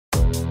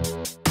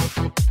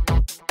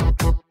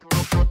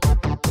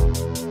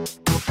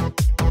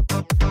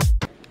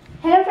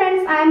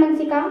I am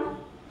Anshika,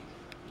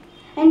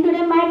 and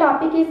today my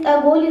topic is a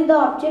goal is the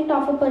object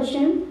of a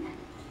person,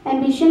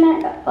 ambition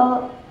and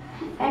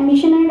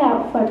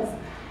efforts.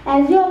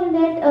 As you all know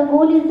that a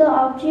goal is the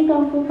object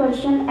of a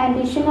person,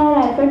 ambition or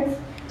efforts.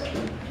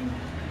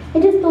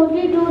 It is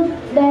totally true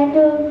that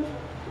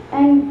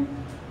and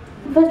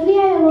firstly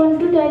I want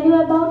to tell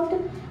you about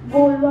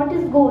goal. What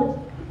is goal?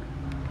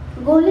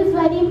 Goal is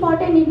very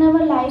important in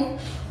our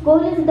life. Goal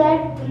is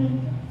that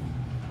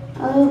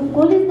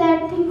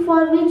thing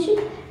for which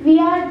we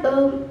are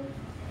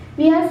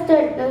we are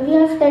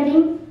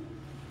studying,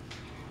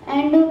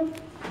 and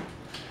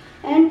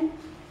and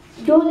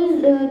goal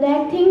is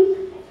that thing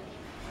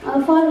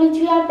for which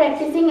we are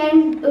practicing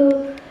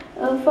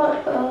for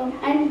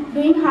and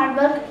doing hard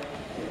work,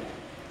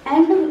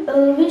 and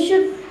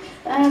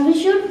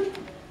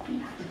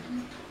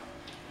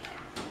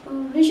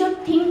we should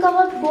think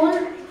our goal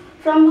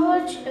from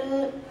our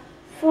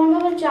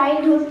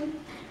childhood,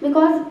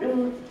 because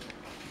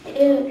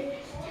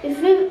if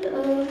we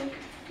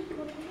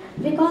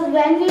because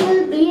when we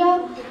will be a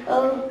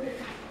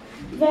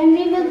when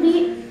we will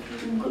be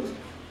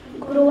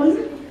grown,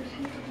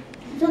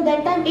 so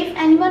that time if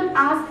anyone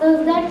asks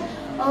us that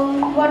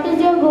what is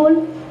your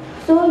goal,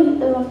 so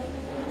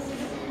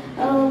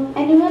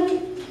anyone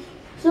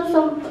so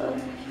some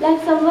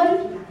like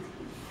someone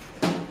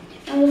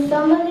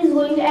is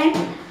going, and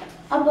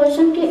a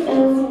person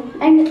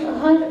and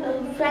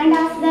her friend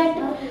asks that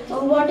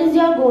what is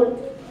your goal,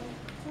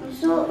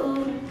 so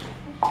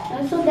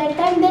so that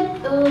time that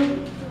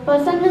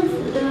person is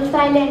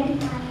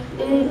silent.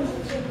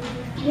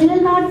 He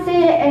will not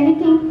say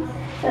anything.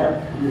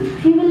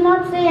 He will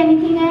not say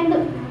anything, and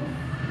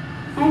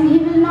he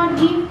will not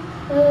give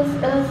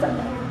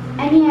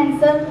any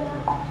answer.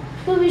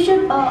 So we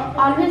should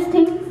always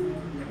think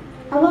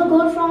our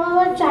goal from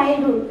our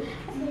childhood,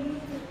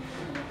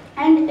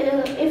 and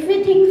if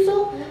we think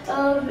so,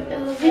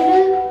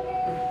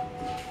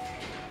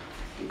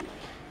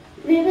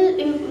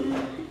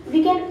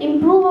 we can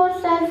improve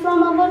ourselves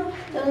from our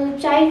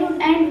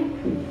childhood, and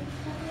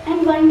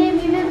one day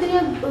we will be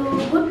a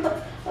good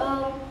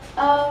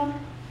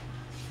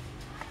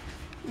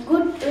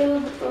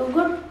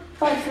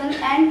person,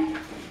 and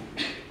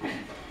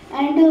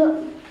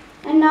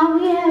now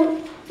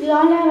we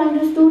all have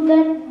understood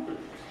that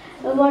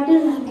what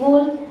is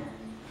goal,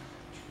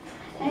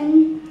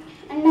 and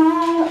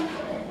now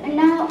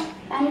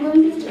I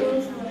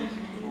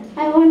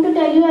want to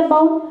tell you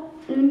about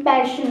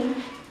passion.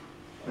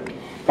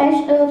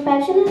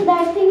 Passion is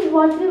that thing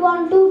what we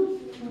want to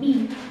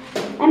be.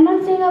 I'm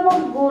not saying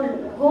about goal.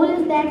 Goal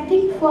is that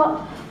thing for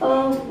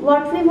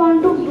what we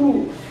want to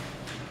do,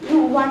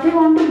 what we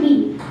want to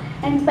be,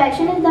 and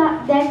passion is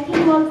that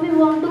thing what we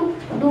want to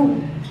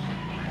do.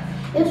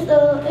 If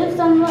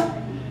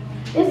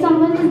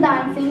someone is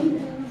dancing,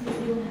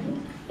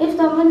 if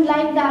someone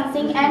like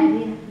dancing,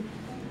 and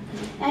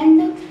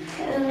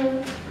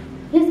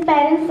his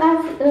parents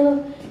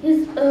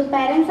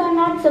are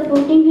not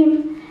supporting him,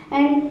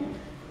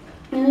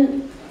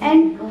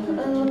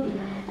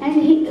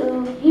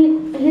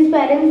 his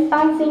parents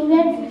are saying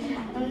that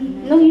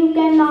no, you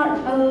cannot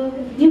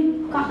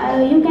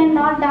you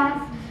cannot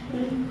dance.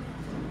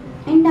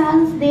 In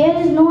dance there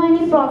is no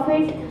any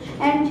profit,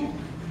 and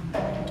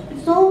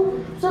so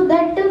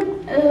that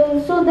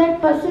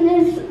person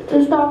is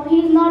stop. He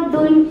is not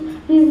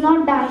doing. He is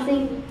not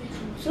dancing.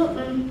 So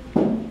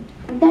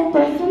that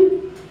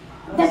person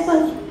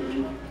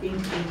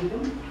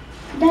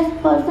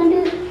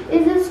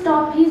is a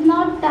stop. He is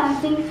not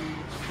dancing.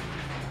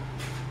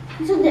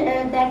 So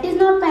that is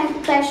not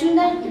passion.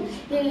 That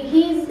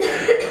he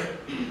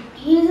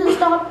is a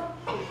stop.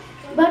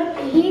 But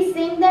he is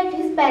saying that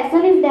his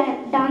passion is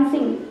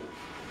dancing.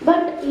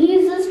 But he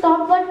is a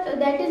stop. But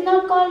that is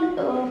not called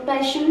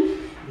passion.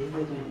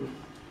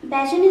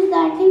 Passion is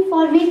that thing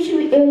for which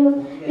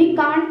we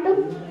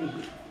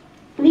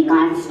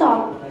can't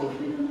stop.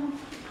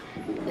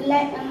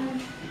 Like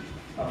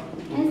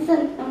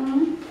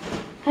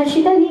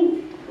Harshita,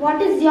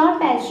 what is your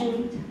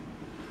passion?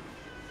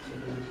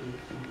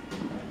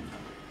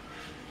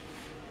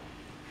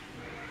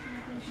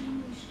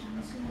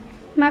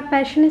 My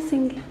passion is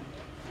singing.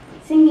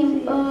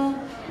 Singing.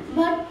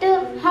 But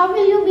how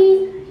will you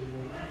be?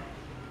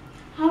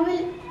 How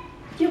will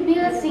you be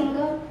a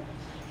singer?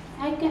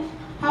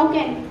 How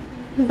can?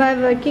 By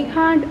working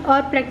hard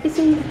or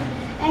practicing.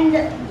 And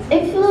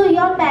if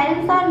your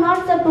parents are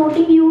not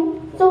supporting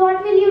you, so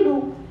what will you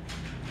do?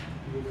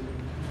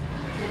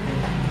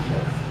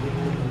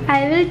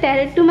 I will tell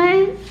it to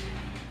my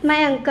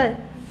uncle,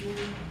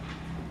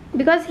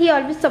 because he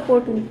always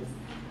support me.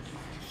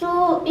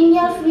 So in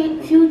your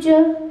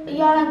future,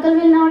 your uncle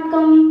will not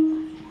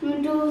come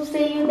to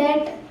say you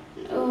that.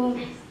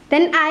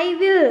 Then I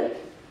will.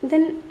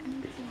 Then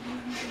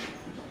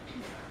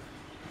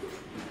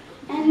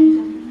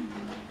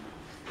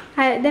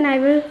I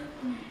will.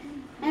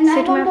 And I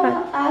sit want my to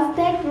father. ask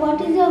that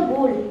what is your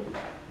goal?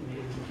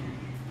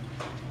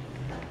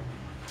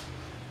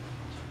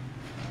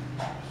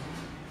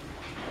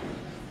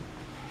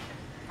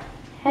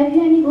 Have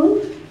you any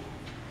goal?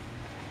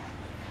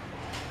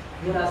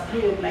 You are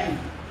asking your client.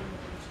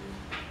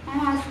 I am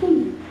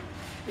asking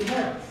To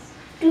her.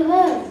 to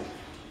her.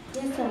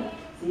 Yes, sir.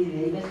 She is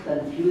very much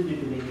confused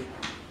today.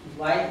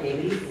 Why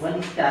everyone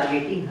is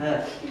targeting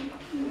her?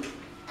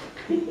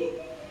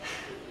 You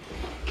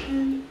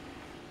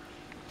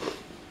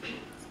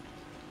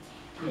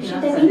can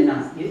ask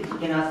Sanjana. You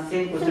can ask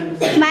same question to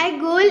Sanjana. My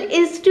goal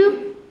is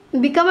to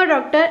become a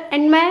doctor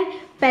and my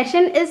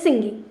passion is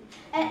singing.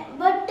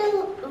 But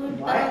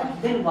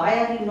Then why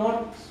are you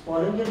not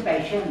following your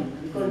passion?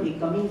 Because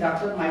becoming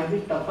doctor might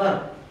be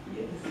tougher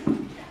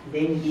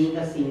than being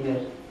a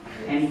singer.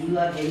 And you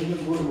are having a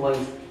good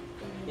voice.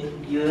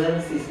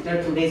 Your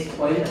sister today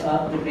spoiled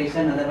our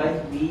preparation,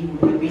 otherwise we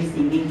would have been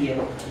singing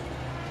here.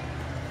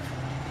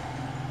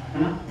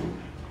 Huh?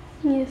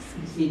 Yes.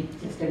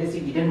 Yesterday she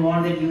didn't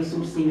want that you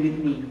should sing with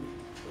me.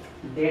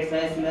 That's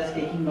why she was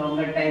taking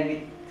longer time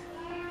with.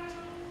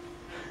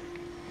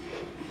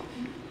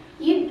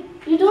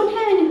 you don't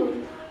have any goal.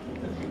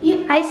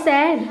 I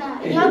said.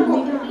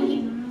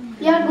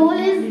 Your goal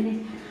is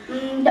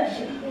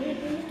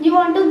you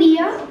want to be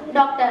a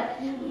doctor.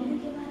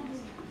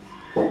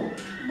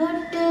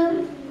 But